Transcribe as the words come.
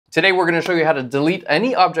Today we're going to show you how to delete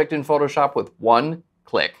any object in Photoshop with one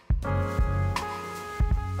click.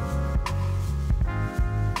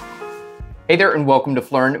 Hey there and welcome to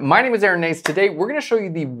PHLEARN. My name is Aaron Nace. Today we're going to show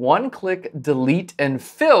you the one-click delete and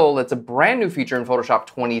fill that's a brand new feature in Photoshop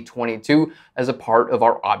 2022 as a part of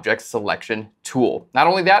our object selection tool. Not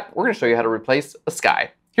only that, we're going to show you how to replace a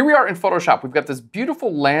sky. Here we are in Photoshop. We've got this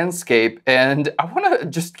beautiful landscape and I want to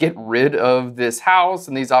just get rid of this house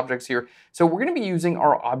and these objects here. So we're going to be using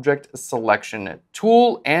our object selection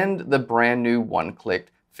tool and the brand new one-click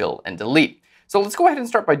fill and delete. So let's go ahead and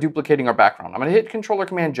start by duplicating our background. I'm going to hit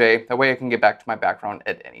Control-Command-J, that way I can get back to my background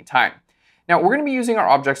at any time. Now we're going to be using our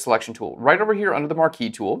object selection tool right over here under the marquee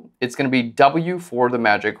tool. It's going to be W for the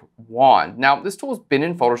magic wand. Now this tool has been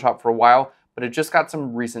in Photoshop for a while, but it just got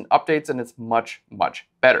some recent updates and it's much, much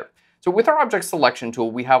better. So with our object selection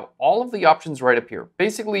tool, we have all of the options right up here.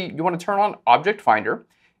 Basically, you want to turn on Object Finder.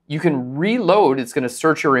 You can reload, it's going to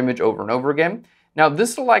search your image over and over again. Now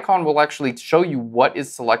this little icon will actually show you what is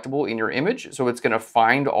selectable in your image. So it's going to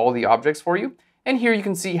find all the objects for you. And here you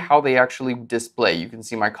can see how they actually display. You can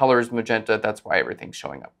see my color is magenta. That's why everything's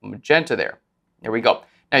showing up magenta there. There we go.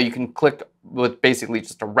 Now you can click with basically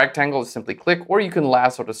just a rectangle, simply click, or you can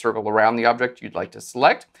lasso to circle around the object you'd like to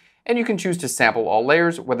select. And you can choose to sample all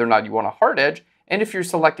layers, whether or not you want a hard edge. And if you're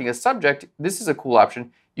selecting a subject, this is a cool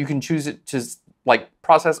option. You can choose it to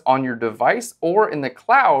process on your device or in the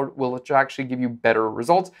cloud, which will actually give you better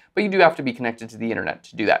results, but you do have to be connected to the internet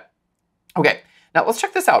to do that. Okay, now let's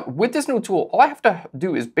check this out. With this new tool, all I have to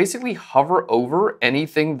do is basically hover over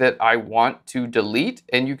anything that I want to delete,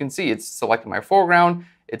 and you can see it's selecting my foreground,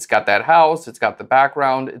 it's got that house, it's got the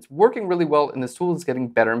background, it's working really well, and this tool is getting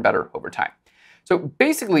better and better over time. So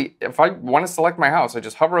basically, if I want to select my house, I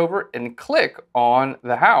just hover over and click on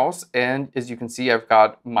the house. And as you can see, I've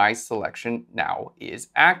got my selection now is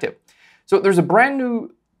active. So there's a brand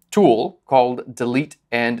new tool called Delete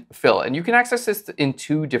and Fill. And you can access this in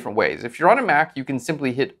two different ways. If you're on a Mac, you can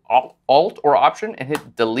simply hit Alt or Option and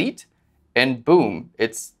hit Delete, and boom,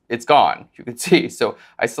 it's gone. You can see. So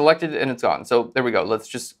I selected it and it's gone. So there we go. Let's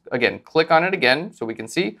just, again, click on it again so we can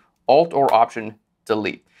see Alt or Option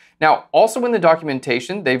Delete. Now, also in the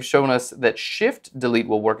documentation, they've shown us that Shift Delete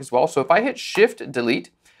will work as well. So if I hit Shift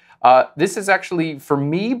Delete, this is actually, for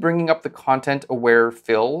me, bringing up the Content Aware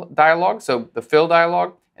Fill dialog. So the Fill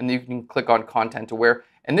dialog, and then you can click on Content Aware.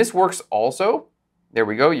 And this works also. There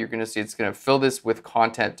we go. You're going to see it's going to fill this with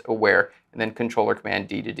Content Aware, and then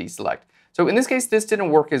Control-Command-D to deselect. So in this case, this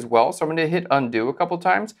didn't work as well. So I'm going to hit Undo a couple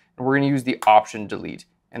times, and we're going to use the Option Delete,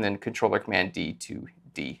 and then Control-Command-D to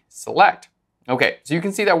deselect. Okay, so you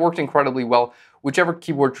can see that worked incredibly well. Whichever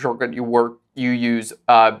keyboard shortcut you use,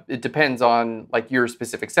 it depends on your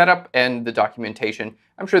specific setup and the documentation.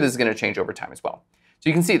 I'm sure this is going to change over time as well. So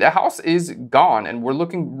you can see the house is gone and we're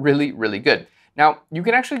looking really, really good. Now, you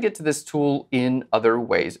can actually get to this tool in other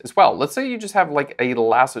ways as well. Let's say you just have a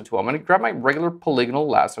lasso tool. I'm going to grab my regular polygonal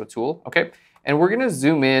lasso tool, okay? And we're going to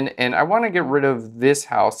zoom in and I want to get rid of this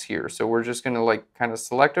house here. So we're just going to kind of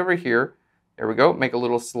select over here. There we go, make a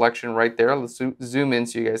little selection right there. Let's zoom in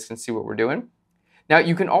so you guys can see what we're doing. Now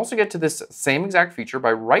you can also get to this same exact feature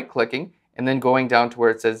by right-clicking and then going down to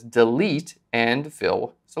where it says Delete and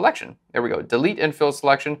Fill Selection. There we go, Delete and Fill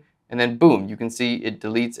Selection, and then boom, you can see it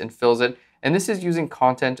deletes and fills it. And this is using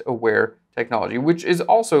content-aware technology, which is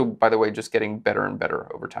also, by the way, just getting better and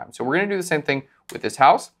better over time. So we're gonna do the same thing with this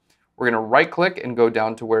house. We're gonna right-click and go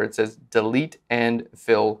down to where it says Delete and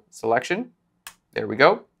Fill Selection. There we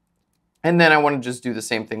go. And then I want to just do the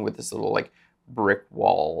same thing with this little brick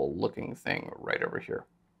wall looking thing right over here.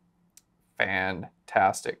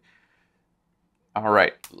 Fantastic. All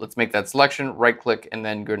right, let's make that selection, right click, and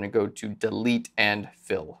then going to go to Delete and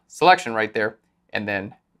Fill Selection right there. And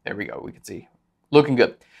then there we go, we can see, looking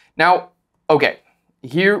good. Now, okay,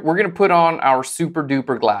 here we're going to put on our super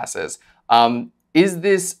duper glasses. Is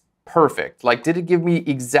this perfect? Did it give me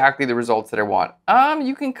exactly the results that I want?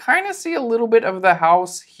 You can kind of see a little bit of the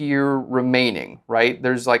house here remaining, right?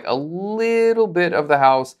 There's a little bit of the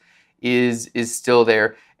house is still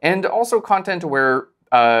there. And also Content Aware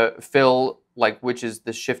Fill, which is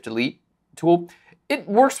the Shift Delete tool. It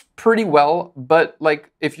works pretty well, but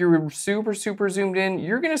if you're super, super zoomed in,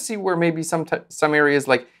 you're gonna see where maybe some areas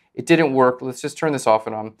it didn't work. Let's just turn this off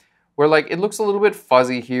and on. Where it looks a little bit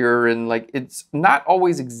fuzzy here and it's not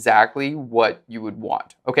always exactly what you would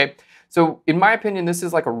want, okay? So in my opinion, this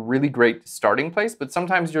is a really great starting place, but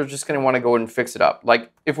sometimes you're just gonna wanna go and fix it up.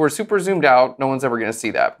 If we're super zoomed out, no one's ever gonna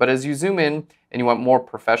see that. But as you zoom in and you want more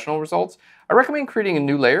professional results, I recommend creating a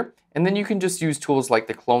new layer, and then you can just use tools like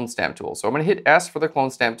the clone stamp tool. So I'm gonna hit S for the clone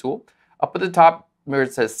stamp tool. Up at the top, where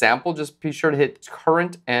it says sample, just be sure to hit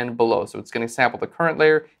current and below. So it's going to sample the current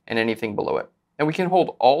layer and anything below it. And we can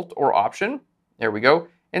hold Alt or Option, there we go,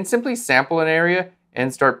 and simply sample an area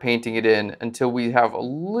and start painting it in until we have a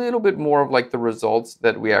little bit more of like the results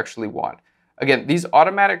that we actually want. Again, these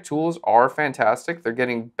automatic tools are fantastic. They're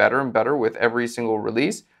getting better and better with every single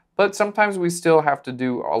release, but sometimes we still have to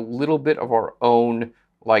do a little bit of our own,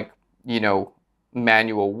 like,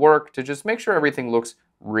 manual work to just make sure everything looks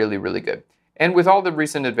really, really good. And with all the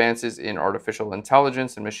recent advances in artificial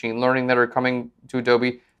intelligence and machine learning that are coming to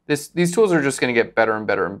Adobe, these tools are just going to get better and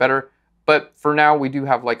better and better. But for now, we do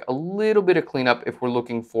have like a little bit of cleanup if we're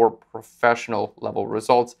looking for professional level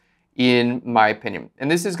results, in my opinion.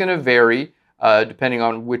 And this is going to vary depending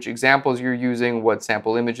on which examples you're using, what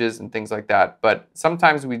sample images and things like that. But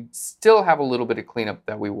sometimes we still have a little bit of cleanup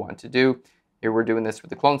that we want to do. Here we're doing this with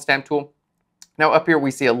the clone stamp tool. Now up here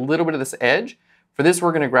we see a little bit of this edge. For this,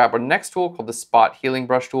 we're going to grab our next tool called the Spot Healing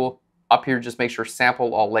Brush tool. Up here, just make sure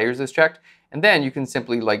Sample All Layers is checked. And then you can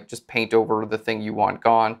simply like just paint over the thing you want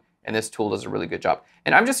gone. And this tool does a really good job.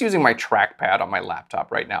 And I'm just using my trackpad on my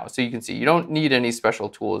laptop right now. So you can see you don't need any special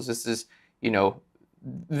tools. This is,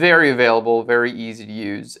 very available, very easy to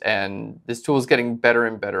use. And this tool is getting better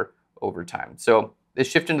and better over time. So this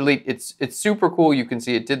Shift and Delete, it's super cool. You can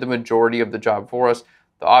see it did the majority of the job for us.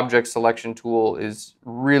 The object selection tool is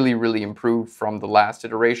really, really improved from the last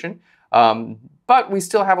iteration. But we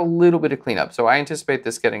still have a little bit of cleanup. So I anticipate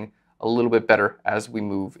this getting a little bit better as we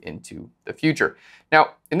move into the future.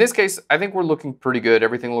 Now, in this case, I think we're looking pretty good.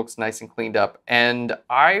 Everything looks nice and cleaned up. And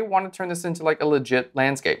I want to turn this into like a legit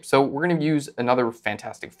landscape. So we're going to use another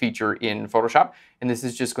fantastic feature in Photoshop. And this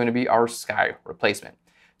is just going to be our sky replacement.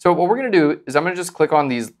 So what we're going to do is I'm going to just click on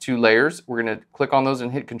these two layers. We're going to click on those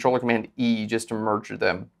and hit Control or Command E just to merge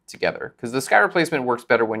them together. Because the sky replacement works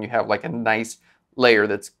better when you have like a nice layer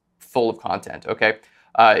that's full of content, okay?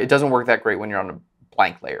 It doesn't work that great when you're on a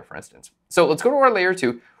blank layer, for instance. So let's go to our layer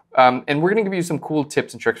 2, and we're going to give you some cool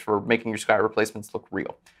tips and tricks for making your sky replacements look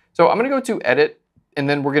real. So I'm going to go to Edit, and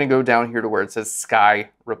then we're going to go down here to where it says Sky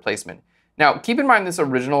Replacement. Now, keep in mind this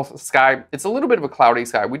original sky, it's a little bit of a cloudy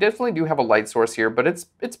sky. We definitely do have a light source here, but it's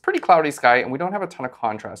pretty cloudy sky, and we don't have a ton of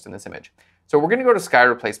contrast in this image. So we're going to go to Sky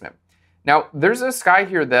Replacement. Now, there's a sky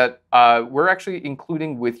here that we're actually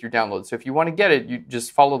including with your download. So if you want to get it, you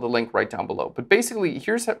just follow the link right down below. But basically,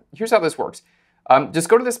 here's how this works. Just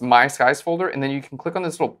go to this My Skies folder, and then you can click on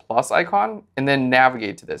this little plus icon and then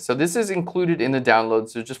navigate to this. So this is included in the download,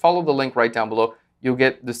 so just follow the link right down below. You'll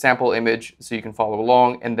get the sample image so you can follow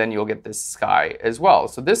along, and then you'll get this sky as well.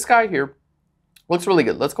 So this sky here looks really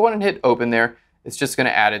good. Let's go ahead and hit open there. It's just going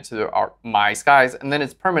to add it to our My Skies, and then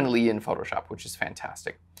it's permanently in Photoshop, which is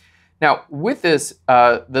fantastic. Now with this,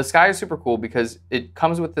 the sky is super cool because it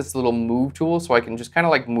comes with this little move tool, so I can just kind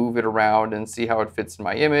of like move it around and see how it fits in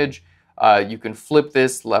my image. You can flip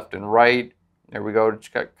this left and right. There we go,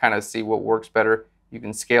 to kind of see what works better. You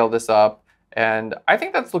can scale this up, and I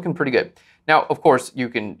think that's looking pretty good. Now, of course, you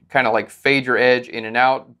can kind of like fade your edge in and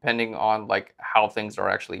out depending on like how things are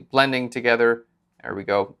actually blending together. There we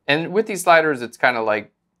go. And with these sliders, it's kind of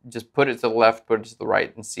like just put it to the left, put it to the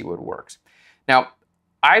right, and see what works. Now,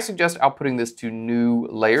 I suggest outputting this to new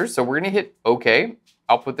layers. So we're going to hit OK.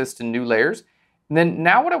 I'll put this to new layers. And then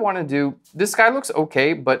now what I want to do, this sky looks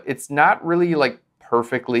okay, but it's not really like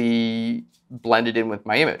perfectly blended in with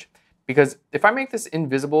my image. Because if I make this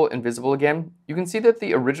invisible again, you can see that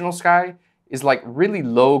the original sky is like really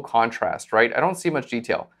low contrast, right? I don't see much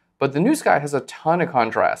detail, but the new sky has a ton of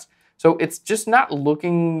contrast. So it's just not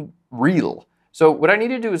looking real. So what I need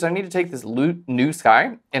to do is I need to take this new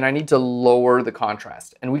sky and I need to lower the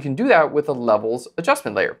contrast. And we can do that with a levels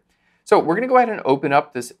adjustment layer. So we're going to go ahead and open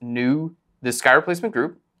up this sky replacement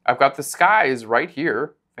group. I've got the skies right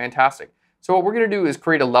here. Fantastic. So what we're going to do is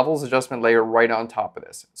create a levels adjustment layer right on top of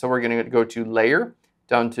this. So we're going to go to layer,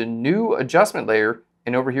 down to new adjustment layer,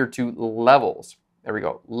 and over here to levels. There we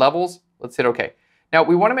go. Levels. Let's hit OK. Now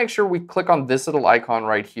we want to make sure we click on this little icon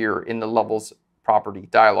right here in the levels property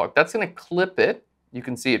dialog. That's going to clip it. You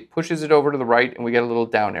can see it pushes it over to the right, and we get a little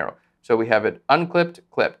down arrow. So we have it unclipped,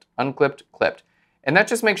 clipped, unclipped, clipped. And that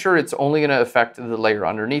just makes sure it's only going to affect the layer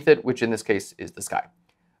underneath it, which in this case is the sky.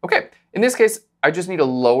 Okay, in this case, I just need to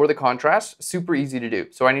lower the contrast. Super easy to do.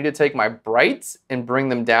 So I need to take my brights and bring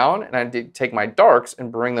them down, and I need to take my darks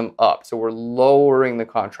and bring them up. So we're lowering the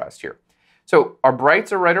contrast here. So our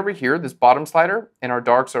brights are right over here, this bottom slider, and our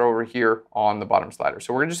darks are over here on the bottom slider.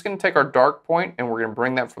 So we're just going to take our dark point and we're going to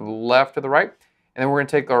bring that from the left to the right. And then we're going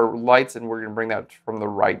to take our lights and we're going to bring that from the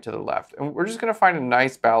right to the left. And we're just going to find a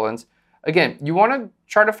nice balance. Again, you want to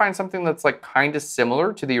try to find something that's like kind of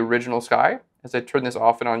similar to the original sky. as I turn this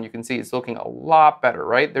off and on, you can see it's looking a lot better,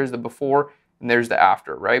 right? There's the before and there's the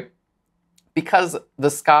after, right? Because the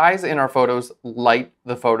skies in our photos light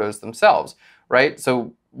the photos themselves, right?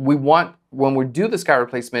 So we want, when we do the sky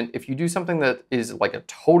replacement, if you do something that is like a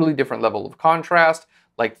totally different level of contrast,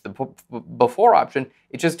 like the before option,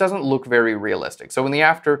 it just doesn't look very realistic. So in the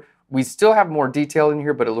after, we still have more detail in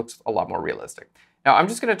here, but it looks a lot more realistic. Now I'm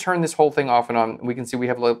just gonna turn this whole thing off and on. We can see we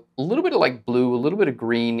have a little bit of like blue, a little bit of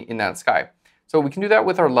green in that sky. So we can do that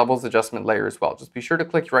with our levels adjustment layer as well. Just be sure to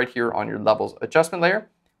click right here on your levels adjustment layer.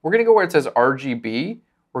 We're gonna go where it says RGB.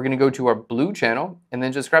 We're gonna go to our blue channel and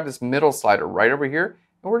then just grab this middle slider right over here.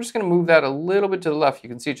 And we're just gonna move that a little bit to the left. You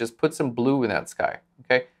can see it just put some blue in that sky,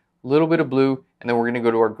 okay? A little bit of blue, and then we're gonna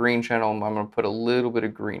go to our green channel and I'm gonna put a little bit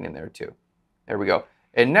of green in there too. There we go.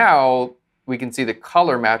 And now we can see the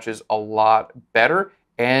color matches a lot better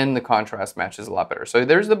and the contrast matches a lot better. So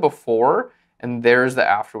there's the before and there's the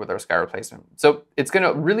after with our sky replacement. So it's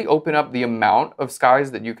gonna really open up the amount of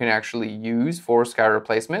skies that you can actually use for sky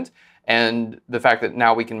replacement. And the fact that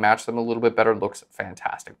now we can match them a little bit better looks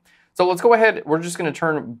fantastic. So let's go ahead, we're just gonna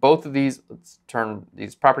turn both of these, let's turn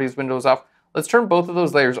these properties windows off. Let's turn both of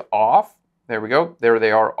those layers off. There we go, there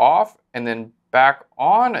they are off, and then back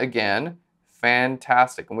on again.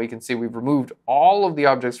 Fantastic, and we can see we've removed all of the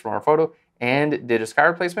objects from our photo and did a sky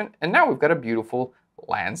replacement, and now we've got a beautiful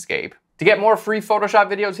landscape. To get more free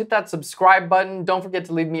Photoshop videos, hit that subscribe button. Don't forget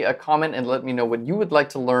to leave me a comment and let me know what you would like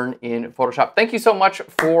to learn in Photoshop. Thank you so much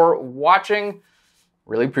for watching.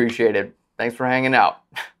 Really appreciate it. Thanks for hanging out.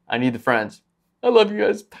 I need the friends. I love you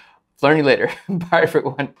guys. Learn you later. Bye,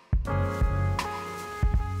 everyone.